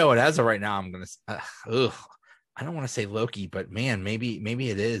gonna. I don't want to say Loki, but man, maybe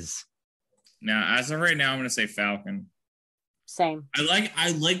it is. Now, as of right now, I'm gonna say Falcon. Same. I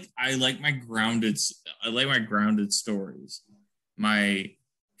like my grounded stories.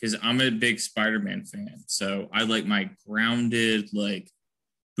 Because I'm a big Spider-Man fan, so I like my grounded,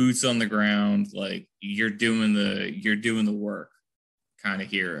 boots on the ground, you're doing the work kind of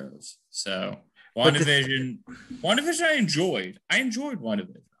heroes. So WandaVision, I enjoyed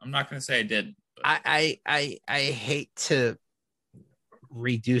WandaVision. I'm not going to say I did. I hate to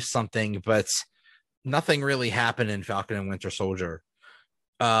redo something, but nothing really happened in Falcon and Winter Soldier.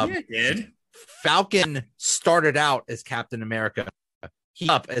 It did. Falcon started out as Captain America. He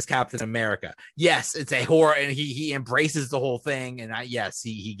up as Captain America. Yes, it's a horror, and he embraces the whole thing, and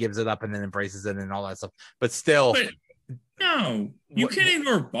he gives it up and then embraces it and all that stuff. But still, no, you can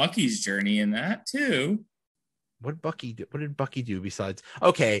ignore Bucky's journey in that too. What did Bucky do besides?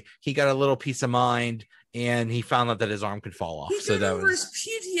 Okay, he got a little peace of mind, and he found out that his arm could fall off. So that was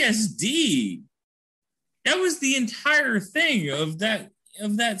his PTSD. That was the entire thing of that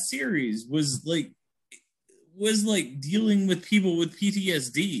series was dealing with people with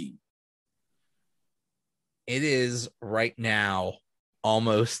PTSD. it is right now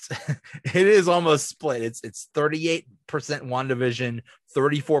almost it is almost split. It's 38% WandaVision,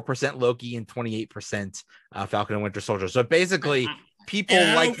 34% Loki, and 28% Falcon and Winter Soldier. So basically people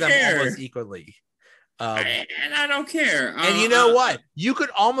like them almost equally. And I don't care. And you know what? You could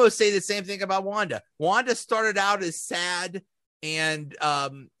almost say the same thing about Wanda. Wanda started out as sad and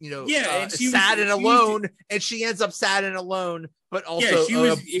sad and alone, and she ends up sad and alone. But also,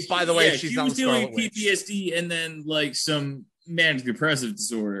 by the way, she's was dealing with PTSD and then like some manic depressive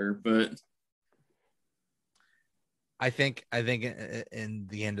disorder. But I think in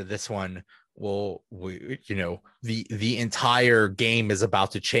the end of this one, the entire game is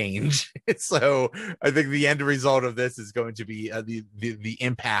about to change. So I think the end result of this is going to be the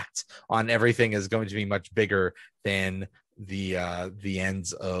impact on everything is going to be much bigger than the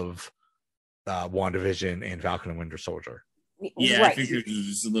ends of WandaVision and Falcon and Winter Soldier. Yeah, right. I think there's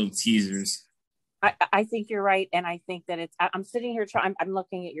just little teasers. I think you're right, and I think that I'm sitting here I'm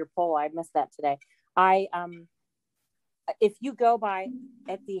looking at your poll. I missed that today. If you go by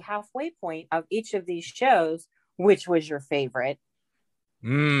at the halfway point of each of these shows, which was your favorite?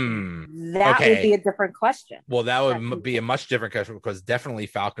 That would be a different question. Well, that would be a much different question, because definitely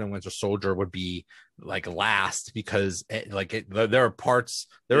Falcon and Winter Soldier would be like last, because there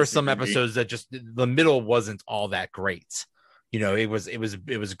are some episodes that just the middle wasn't all that great. It was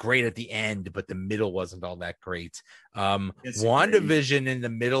great at the end, but the middle wasn't all that great. WandaVision in the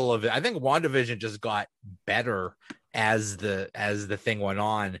middle of it, I think WandaVision just got better as the thing went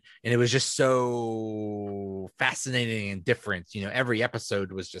on, and it was just so fascinating and different. Every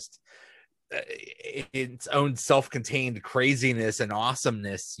episode was just its own self-contained craziness and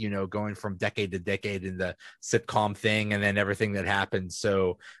awesomeness, going from decade to decade in the sitcom thing, and then everything that happened.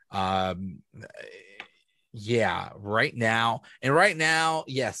 So right now,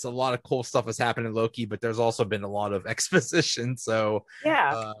 yes, a lot of cool stuff has happened in Loki, but there's also been a lot of exposition. So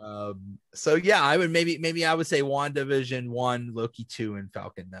I would maybe I would say WandaVision 1, Loki 2, and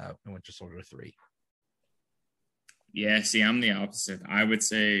Falcon and Winter Soldier 3. Yeah, see, I'm the opposite. I would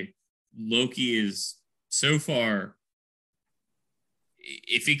say Loki is so far,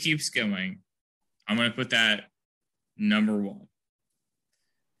 if he keeps going, I'm going to put that number 1.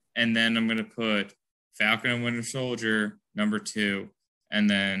 And then I'm going to put Falcon and Winter Soldier number 2, and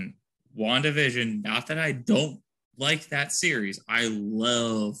then WandaVision. Not that I don't like that series. I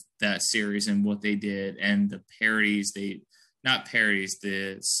love that series and what they did, and the parodies the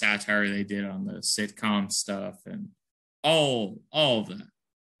satire they did on the sitcom stuff, and all of that.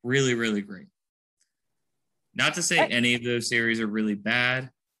 Really, really great. Not to say any of those series are really bad,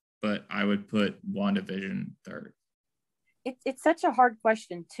 but I would put WandaVision 3rd. It's such a hard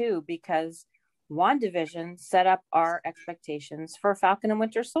question too, because WandaVision set up our expectations for Falcon and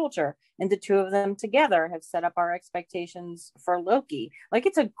Winter Soldier, and the two of them together have set up our expectations for Loki. Like,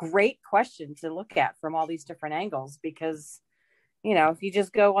 it's a great question to look at from all these different angles, because, if you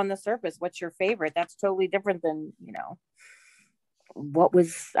just go on the surface, what's your favorite? That's totally different than, what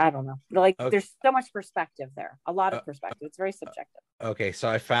was, I don't know. Like, there's so much perspective there, a lot of perspective. It's very subjective. Okay, so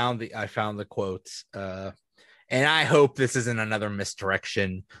I found the quotes. And I hope this isn't another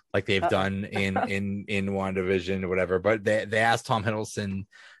misdirection like they've done in WandaVision or whatever. But they asked Tom Hiddleston.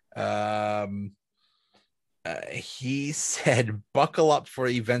 He said, "Buckle up for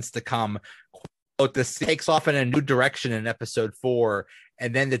events to come." Quote, "This takes off in a new direction in episode 4,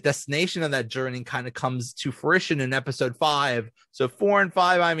 and then the destination of that journey kind of comes to fruition in episode 5. So 4 and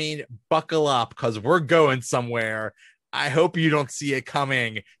 5, I mean, buckle up, because we're going somewhere. I hope you don't see it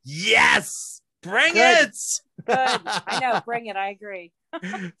coming." Yes. Bring it! Good. I know. Bring it. I agree.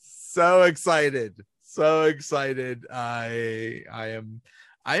 So excited. I am.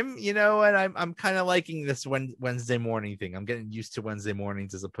 I'm kind of liking this Wednesday morning thing. I'm getting used to Wednesday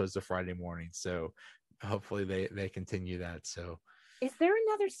mornings as opposed to Friday mornings. So hopefully they continue that. So is there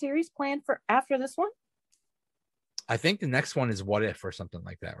another series planned for after this one? I think the next one is What If or something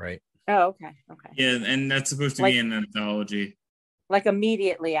like that, right? Oh, okay. Yeah, and that's supposed to be an anthology. Like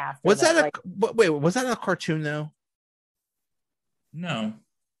immediately after. Was that was that a cartoon though? No.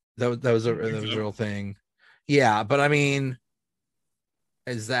 That was a real thing. Yeah, but I mean,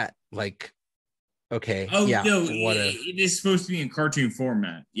 is that like okay? Oh yeah, no, it is supposed to be in cartoon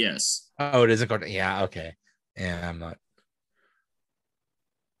format. Yes. Oh, it is a cartoon. Yeah, okay. Yeah, I'm not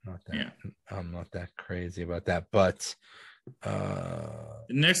that. Yeah. I'm not that crazy about that, but the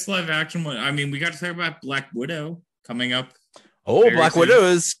next live action one. I mean, we got to talk about Black Widow coming up. Oh, Black Widow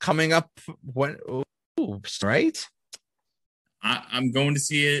is coming up when, right? I'm going to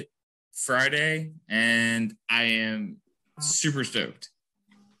see it Friday, and I am super stoked.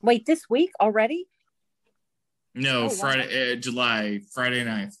 Wait, this week already? No, Oh, Friday, Friday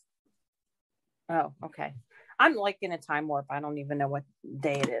 9th. Oh, okay. I'm like in a time warp. I don't even know what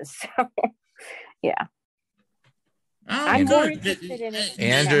day it is. So, yeah. I'm more interested in it.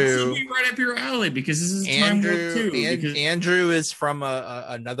 Andrew, this should be right up your alley because this is time warp too. Andrew is from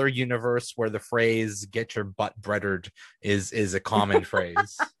another universe where the phrase "get your butt breaded" is a common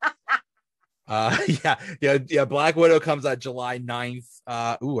phrase. Yeah. Black Widow comes out July 9th.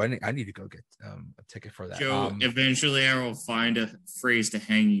 I need to go get a ticket for that. Joe, eventually I will find a phrase to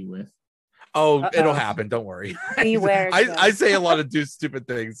hang you with. Oh, it'll happen. Don't worry. Beware. I say a lot of stupid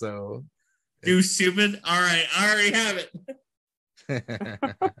things, so. Do stupid? All right, I already have it.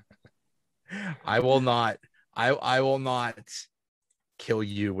 I will not kill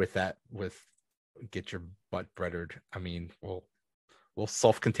you with that. With get your butt breaded. I mean, we'll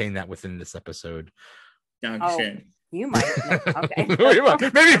self-contain that within this episode. Shit. You might. No,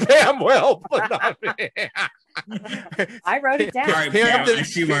 okay. Maybe Pam will, but not me. I wrote it down. All right, Pam, I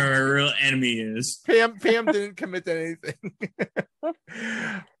see where my real enemy is. Pam didn't commit to anything.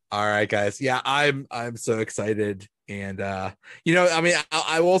 All right, guys. Yeah, I'm so excited. And I mean,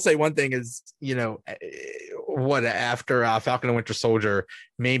 I will say one thing is, what after Falcon and Winter Soldier,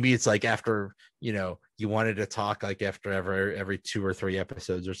 maybe it's like after, you wanted to talk like after every 2 or 3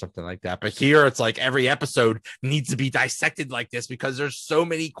 episodes or something like that. But here it's like every episode needs to be dissected like this because there's so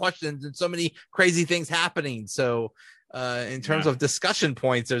many questions and so many crazy things happening. So in terms of discussion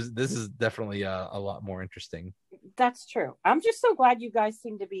points, this is definitely a lot more interesting. That's true. I'm just so glad you guys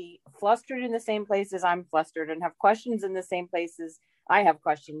seem to be flustered in the same places I'm flustered and have questions in the same places I have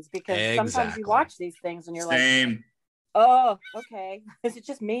questions, because sometimes you watch these things and you're like, oh, okay. Is it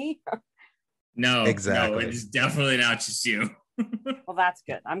just me? No, exactly. No, it's definitely not just you. Well, that's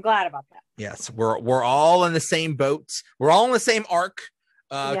good. I'm glad about that. Yes, we're all in the same boat. We're all in the same arc.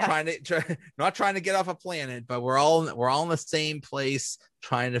 Not trying to get off a planet, but we're all in the same place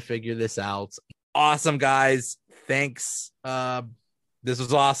trying to figure this out. Awesome, guys. Thanks. This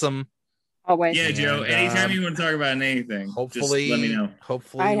was awesome. Always. Yeah, Joe. Anytime you want to talk about anything, hopefully, just let me know.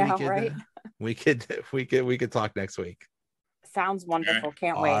 Hopefully, I know, right? We could talk next week. Sounds wonderful. Right.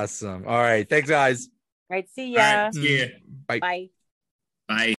 Can't wait. Awesome. All right. Thanks, guys. Right. See ya. All right, see ya. Bye. Bye. Bye.